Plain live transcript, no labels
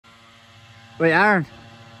Wait, Aaron,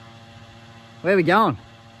 where are we going?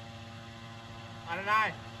 I don't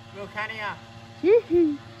know. Wilcannia.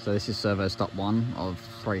 So this is servo stop 1 of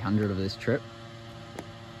 300 of this trip.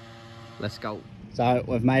 Let's go. So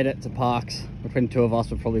we've made it to Parks. Between the two of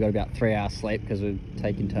us, we've probably got about 3 hours sleep because we're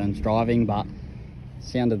taking turns driving, but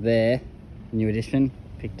sound of there, new addition,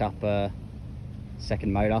 picked up a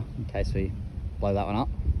second motor in case we blow that one up,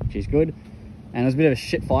 which is good. And it was a bit of a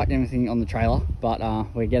shit fight and everything on the trailer, but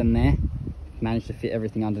we're getting there. Managed to fit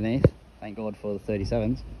everything underneath. Thank God for the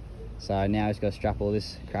 37s. So now we've got to strap all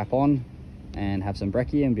this crap on and have some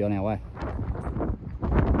brekkie and be on our way.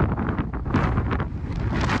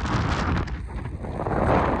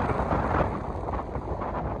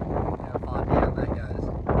 How far down that goes.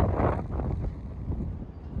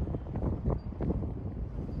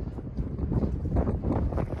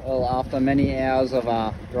 Well, after many hours of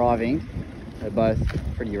driving, we're both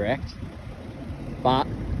pretty wrecked, but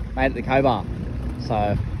made it to Cobar.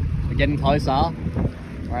 So we're getting closer.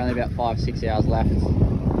 We're only about 5-6 hours left.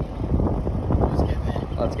 Let's get there.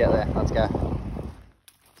 Let's get there. Let's go.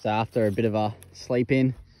 So after a bit of a sleep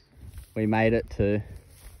in, we made it to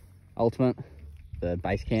Ultimate, the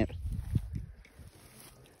base camp.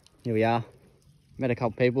 Here we are. Met a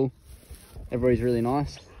couple people. Everybody's really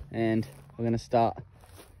nice, and we're gonna start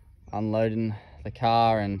unloading the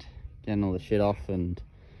car and getting all the shit off and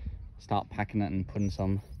start packing it and putting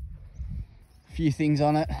a few things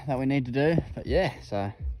on it that we need to do. But yeah,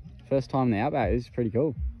 so first time in the Outback is pretty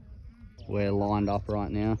cool. We're lined up right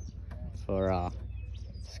now for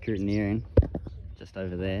scrutineering just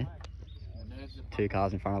over there. 2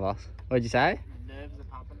 cars in front of us. What'd you say? Nerves are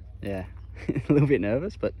pumping. Yeah, a little bit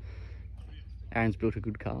nervous, but Aaron's built a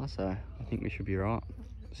good car, so I think we should be right.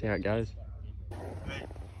 See how it goes.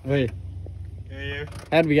 Hey. Hey.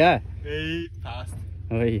 How'd we go? Hey. Passed.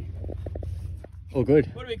 Oi. All good.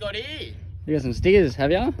 What do we got here? You got some stickers, have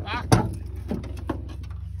you? Ah. Got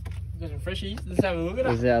some freshies. Let's have a look at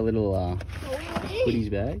This it. is our little goodies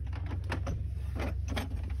bag.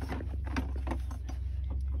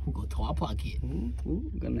 We've got a tyre plug here.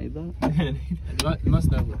 Ooh, gonna need that. You must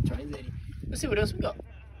know what trains there. Let's see what else we got.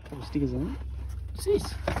 Couple stickers on What's this?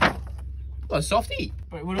 Got a softie.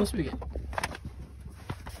 Wait, what else we get?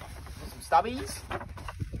 Some stubbies.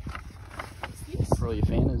 What's it this? for all your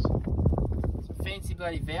fanners. Some fancy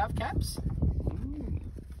bloody valve caps.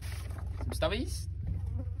 Some stubbies.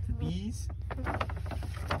 Some bees.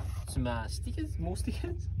 Some stickers. More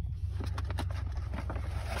stickers.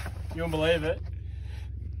 You won't believe it.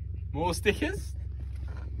 More stickers.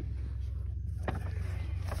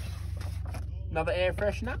 Another air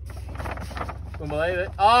freshener. Won't believe it.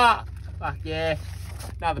 Ah! Fuck yeah.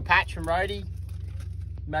 Another patch from Roadie.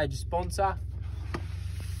 Major sponsor.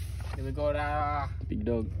 Then we got Big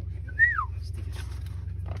dog. stickers.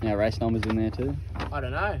 Yeah, race numbers in there too. I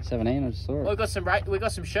don't know. 17, I just saw Oh, it. we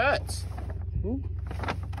got some shirts. Ooh.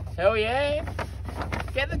 Hell yeah.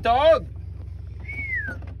 Get the dog.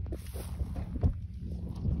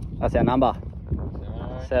 That's our number.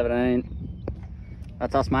 17.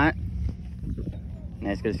 That's us, mate. Now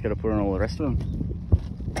he's just got to put on all the rest of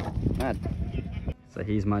them. Mad. So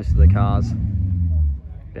here's most of the cars.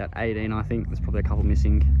 About 18, I think. There's probably a couple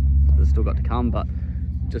missing. There's still got to come, but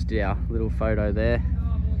just did our little photo there.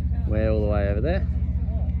 We're all the way over there.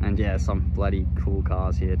 And yeah, some bloody cool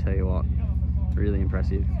cars here, tell you what. Really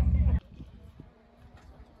impressive.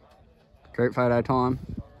 Group photo time.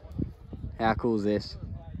 How cool is this?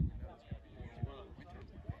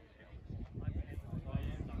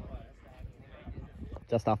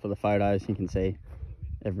 Just after the photos, you can see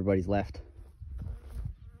everybody's left,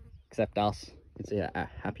 except us. You can see how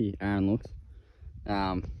happy Aaron looks.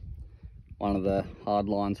 One of the hard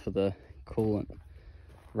lines for the coolant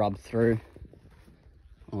rubbed through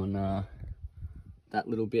on that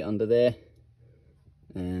little bit under there,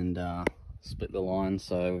 and split the line,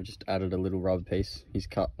 so we just added a little rubber piece. He's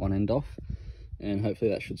cut one end off, and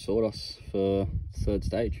hopefully that should sort us for third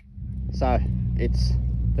stage. So it's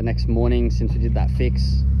the next morning since we did that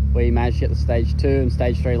fix. We managed to get the stage 2 and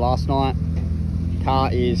stage 3 last night. Car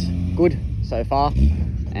is good so far,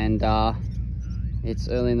 and it's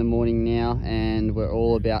early in the morning now and we're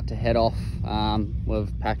all about to head off.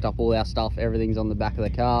 We've packed up all our stuff, everything's on the back of the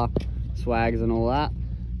car, swags and all that,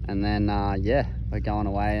 and then yeah, we're going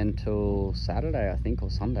away until Saturday, I think, or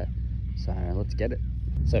Sunday, so let's get it.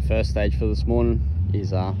 So first stage for this morning is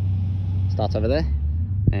starts over there,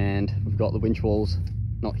 and we've got the winch walls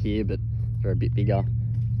not here, but they're a bit bigger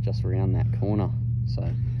just around that corner. So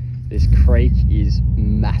this creek is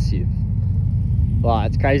massive. Well,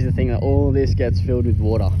 it's crazy to think that all this gets filled with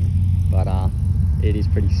water, but it is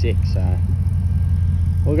pretty sick. So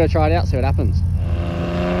We'll go try it out, see what happens.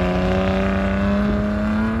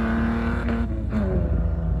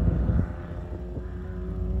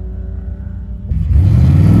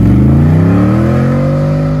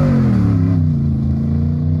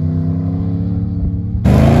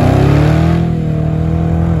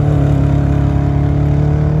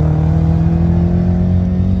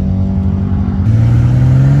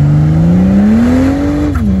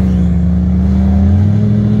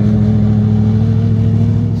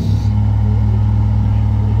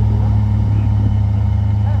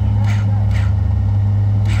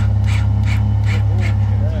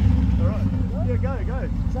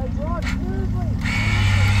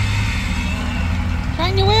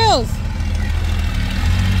 Tighten your wheels.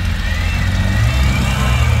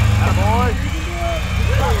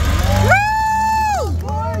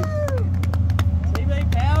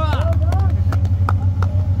 TV power.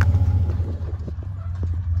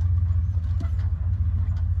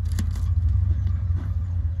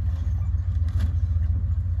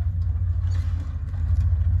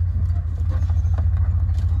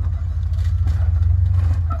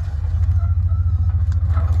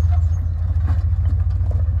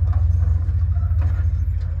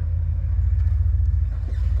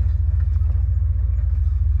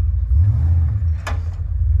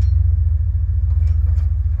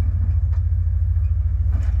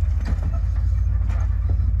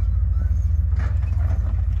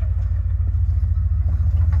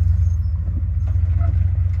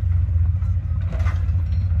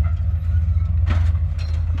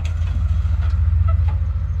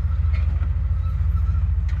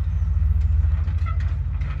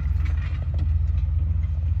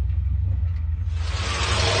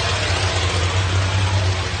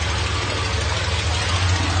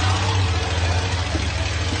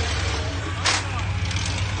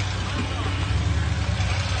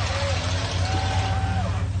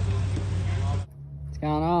 What's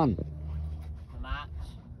going on? Match.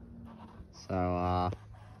 So,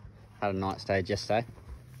 had a night stage yesterday.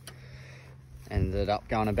 Ended up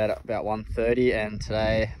going to bed at about 1:30, and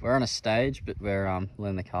today we're on a stage, but we're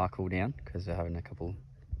letting the car cool down because we're having a couple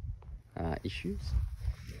issues.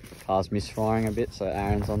 Car's misfiring a bit, so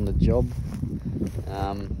Aaron's on the job,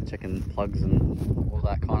 checking plugs and all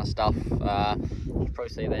that kind of stuff. You can probably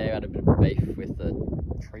see there, I had a bit of beef with the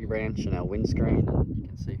tree branch and our windscreen, and you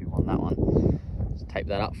can see who won that one. Just taped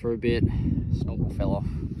that up for a bit, snorkel fell off,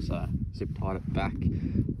 so zip tied it back.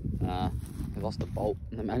 We lost a bolt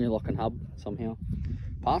in the manual lock and hub somehow.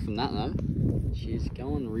 Apart from that though, she's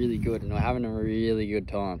going really good and we're having a really good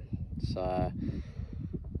time. So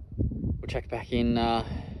we'll check back in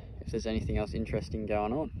if there's anything else interesting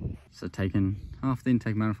going on. So taking half the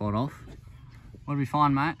intake manifold off. What did we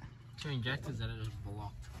find, mate? 2 injectors that are just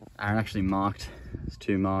blocked. Aaron actually marked, there's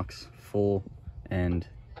 2 marks, 4 and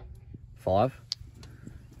 5.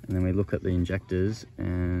 And then we look at the injectors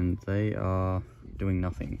and they are doing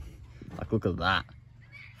nothing. Like, look at that,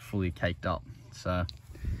 fully caked up. So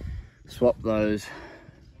swap those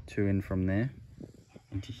 2 in from there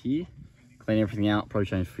into here, clean everything out, probably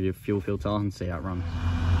change for your fuel filter and see how it runs.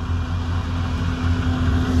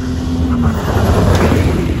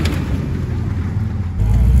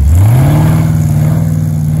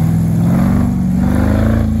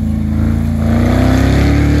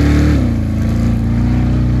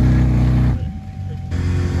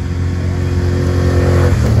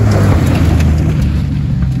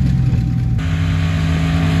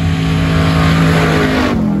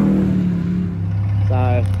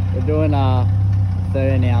 Doing a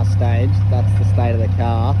 30-hour stage. That's the state of the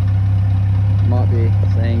car. You might be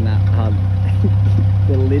seeing that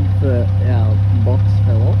the lid for our box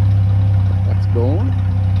fell off. That's gone.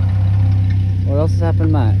 What else has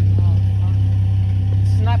happened, mate?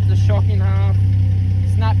 Snapped the shock in half.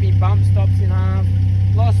 Snapped me bump stops in half.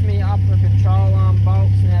 Lost me upper control arm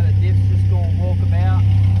bolts. Now the diff's just gone walkabout.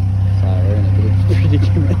 So we're in a bit of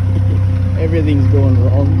predicament. Everything's going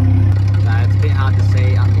wrong. So it's a bit hard to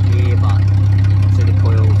see under here, but you can see the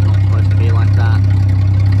coil's not supposed to be like that.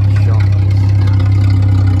 The shock is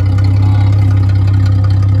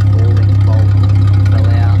falling, bolt fell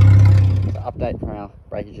out. So update from our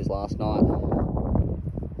breakages last night.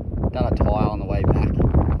 Done a tyre on the way back,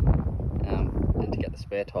 and to get the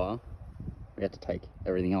spare tyre, we had to take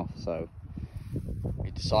everything off. So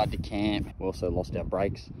we decided to camp. We also lost our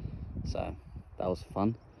brakes, so that was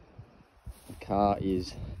fun. The car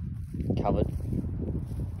is covered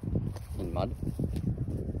in mud,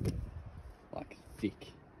 like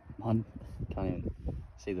thick mud. Can't even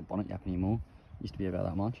see the bonnet gap anymore. Used to be about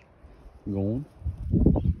that much. Gone.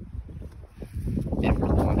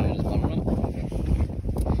 Everything is on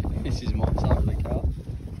it. This is my side of the car.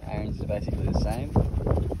 basically the same.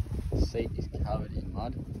 The seat is covered in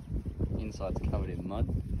mud. Inside's covered in mud.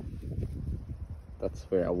 That's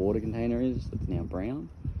where our water container is. It's now brown.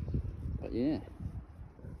 But yeah,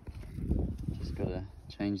 just gotta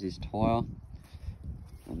change this tyre,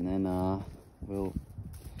 and then we'll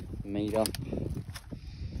meet up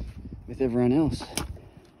with everyone else.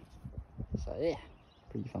 So yeah,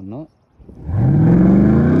 pretty fun night.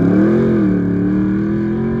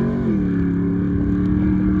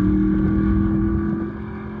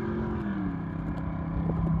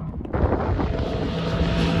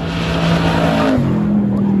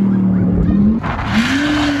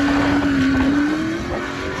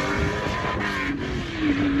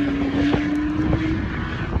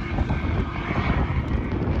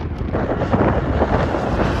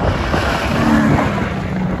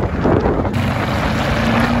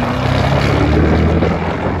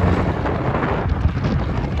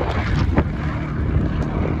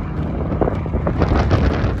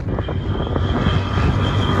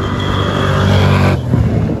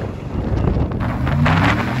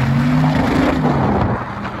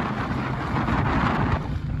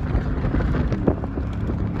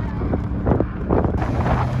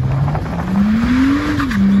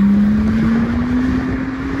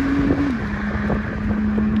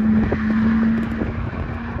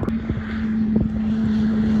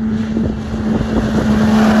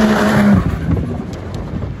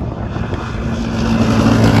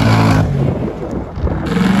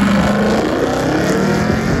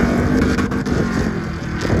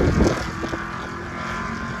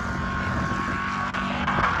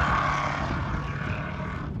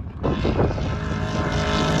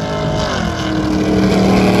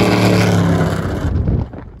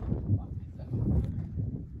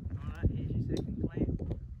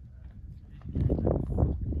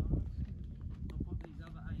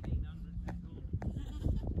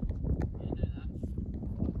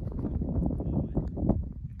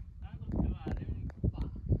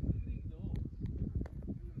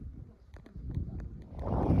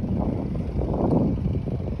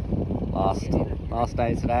 Last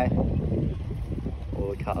day today.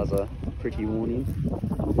 All the cars are pretty worn in.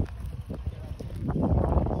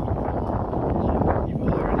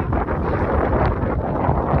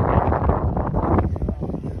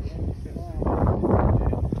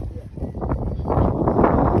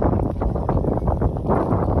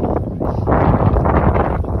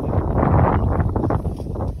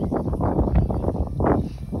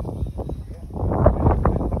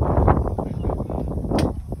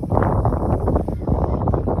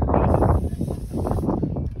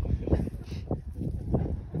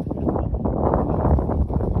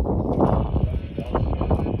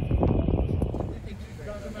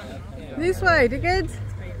 This way, dickheads.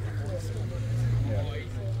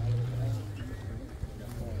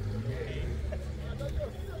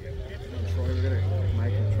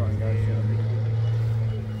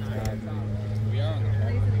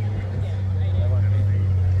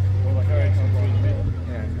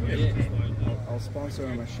 I'll sponsor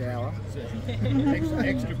them a shower.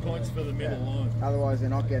 Extra points for the middle line. Otherwise, they're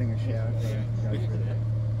not getting a shower.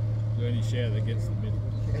 The only shower that gets the middle.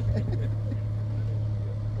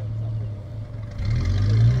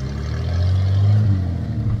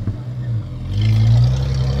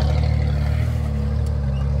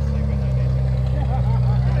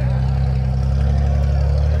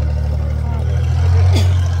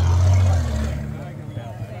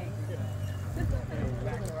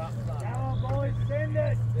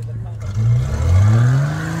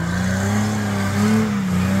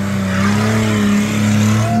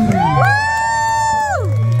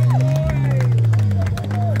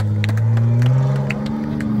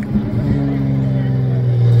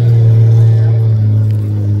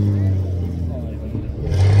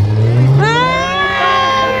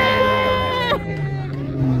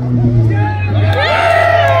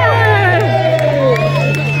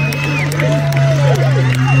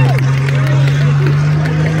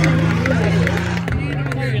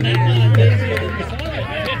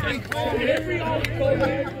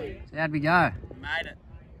 How'd we go? We made it.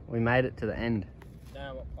 We made it to the end. Don't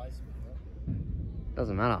know what place we got.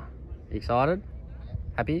 Doesn't matter. You excited? Yep.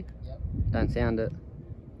 Happy? Yep. Don't sound it.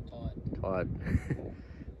 Tired.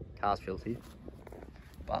 Car's filthy.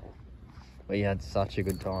 But we had such a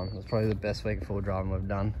good time. It was probably the best week of full driving we've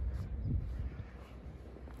done.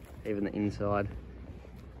 Even the inside.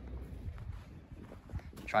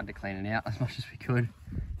 Tried to clean it out as much as we could.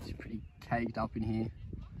 It's pretty caked up in here.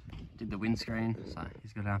 Did the windscreen, so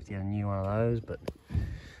he's gonna have to get a new one of those, but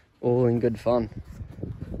all in good fun.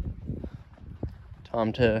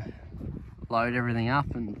 Time to load everything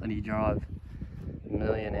up and let you drive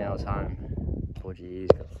million hours home. 4G's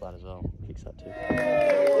got flat as well. Fix that too.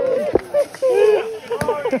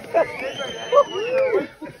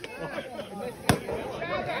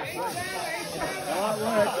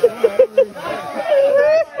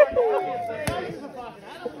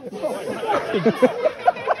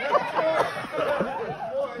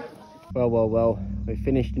 Well, we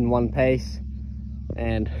finished in one piece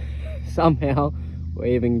and somehow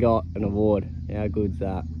we even got an award. How good's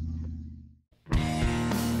that?